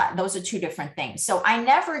 So those are two different things. So I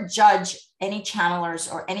never judge any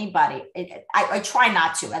channelers or anybody. I try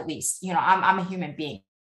not to, at least. You know, I'm a human being.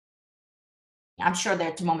 I'm sure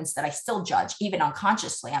there are moments that I still judge, even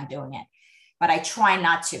unconsciously I'm doing it, but I try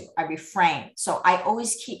not to. I refrain. So I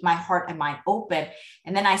always keep my heart and mind open.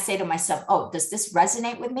 And then I say to myself, oh, does this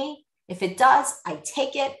resonate with me? If it does, I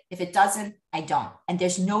take it. If it doesn't, I don't. And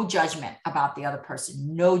there's no judgment about the other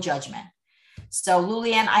person, no judgment. So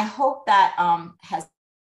Lulian, I hope that has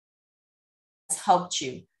helped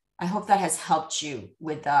you. I hope that has helped you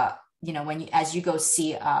with, you know, as you go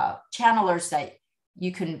see channelers, that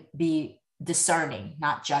you can be discerning,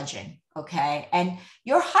 not judging. Okay. And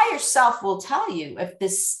your higher self will tell you if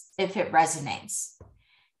it resonates.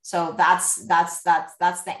 So that's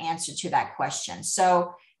the answer to that question.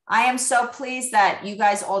 So I am so pleased that you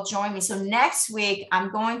guys all joined me. So next week, I'm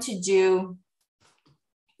going to do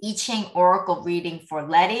I Ching Oracle reading for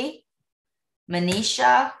Letty,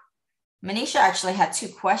 Manisha. Manisha actually had 2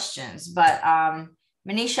 questions, but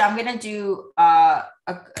Manisha, I'm going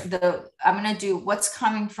to do what's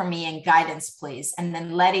coming for me and guidance, please. And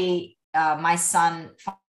then Letty, my son,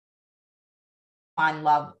 find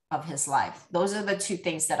love of his life. Those are the 2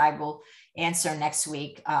 things that I will answer next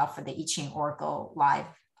week for the I Ching Oracle live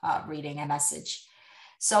reading and message.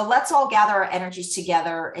 So let's all gather our energies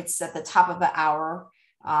together. It's at the top of the hour.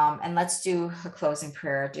 And let's do a closing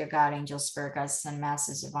prayer. Dear God, angel, spirit guides, and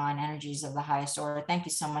masters, divine energies of the highest order. Thank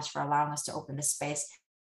you so much for allowing us to open this space.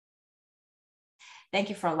 Thank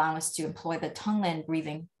you for allowing us to employ the Tonglen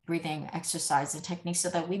breathing exercise and techniques so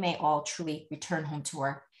that we may all truly return home to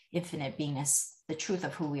our infinite beingness, the truth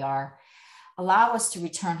of who we are. Allow us to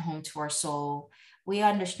return home to our soul. We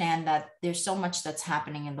understand that there's so much that's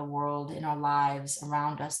happening in the world, in our lives,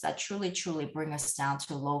 around us, that truly, truly bring us down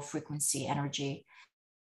to low frequency energy.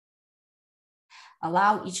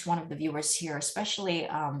 Allow each one of the viewers here, especially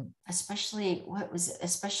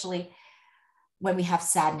when we have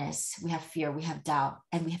sadness, we have fear, we have doubt,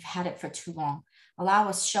 and we have had it for too long.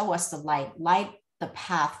 Show us the light the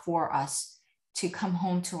path for us to come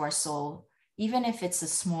home to our soul. Even if it's a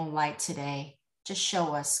small light today, just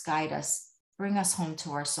show us, guide us, bring us home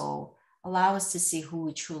to our soul. Allow us to see who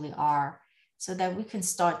we truly are, so that we can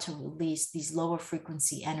start to release these lower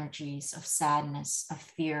frequency energies of sadness, of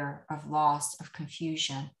fear, of loss, of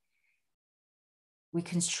confusion. We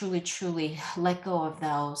can truly, truly let go of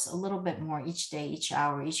those a little bit more each day, each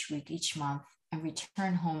hour, each week, each month, and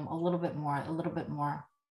return home a little bit more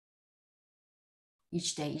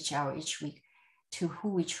each day, each hour, each week, to who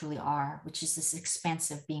we truly are, which is this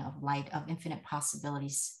expansive being of light, of infinite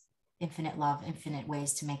possibilities, infinite love, infinite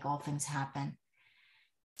ways to make all things happen.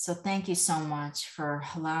 So thank you so much for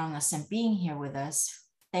allowing us and being here with us.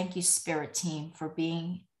 Thank you, Spirit Team, for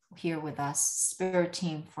being here with us. Spirit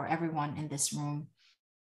Team, for everyone in this room,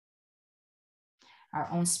 our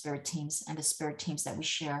own spirit teams and the spirit teams that we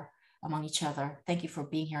share among each other. Thank you for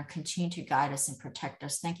being here and continue to guide us and protect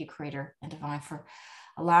us. Thank you, Creator and Divine, for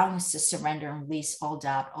allowing us to surrender and release all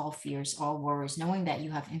doubt, all fears, all worries, knowing that you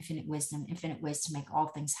have infinite wisdom, infinite ways to make all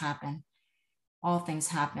things happen,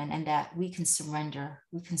 and that we can surrender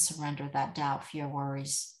that doubt, fear,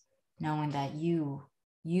 worries, knowing that you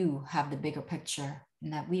have the bigger picture,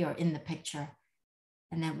 and that we are in the picture,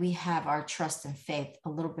 and that we have our trust and faith a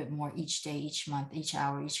little bit more each day, each month, each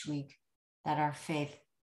hour, each week, that our faith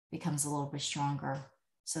becomes a little bit stronger,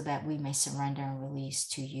 so that we may surrender and release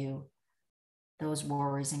to you those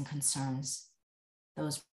worries and concerns,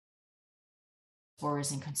 that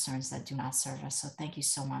do not serve us. So thank you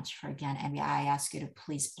so much for again. And I ask you to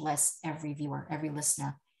please bless every viewer, every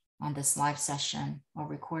listener on this live session or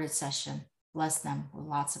recorded session. Bless them with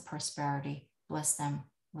lots of prosperity. Bless them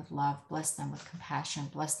with love. Bless them with compassion.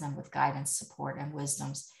 Bless them with guidance, support, and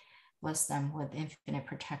wisdoms. Bless them with infinite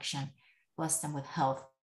protection. Bless them with health.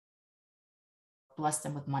 Bless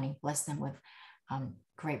them with money. Bless them with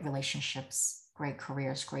great relationships, great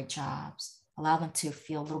careers, great jobs. Allow them to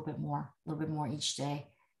feel a little bit more each day,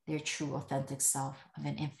 their true authentic self of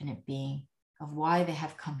an infinite being, of why they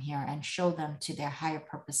have come here, and show them to their higher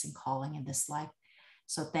purpose and calling in this life.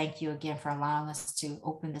 So thank you again for allowing us to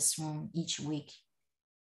open this room each week,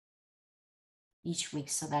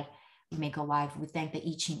 so that we may go live. We thank the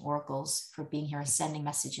I Ching oracles for being here, sending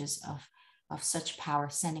messages of such power,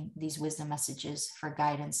 sending these wisdom messages for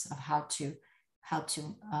guidance of how to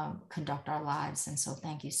conduct our lives. And so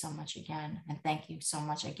thank you so much again. And thank you so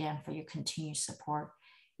much again for your continued support,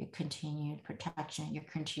 your continued protection, your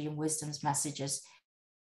continued wisdom's messages,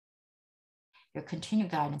 your continued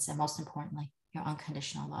guidance, and most importantly, your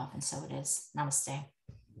unconditional love. And so it is. Namaste.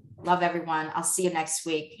 Love everyone. I'll see you next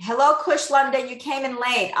week. Hello, Kush London. You came in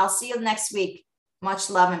late. I'll see you next week. Much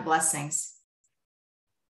love and blessings.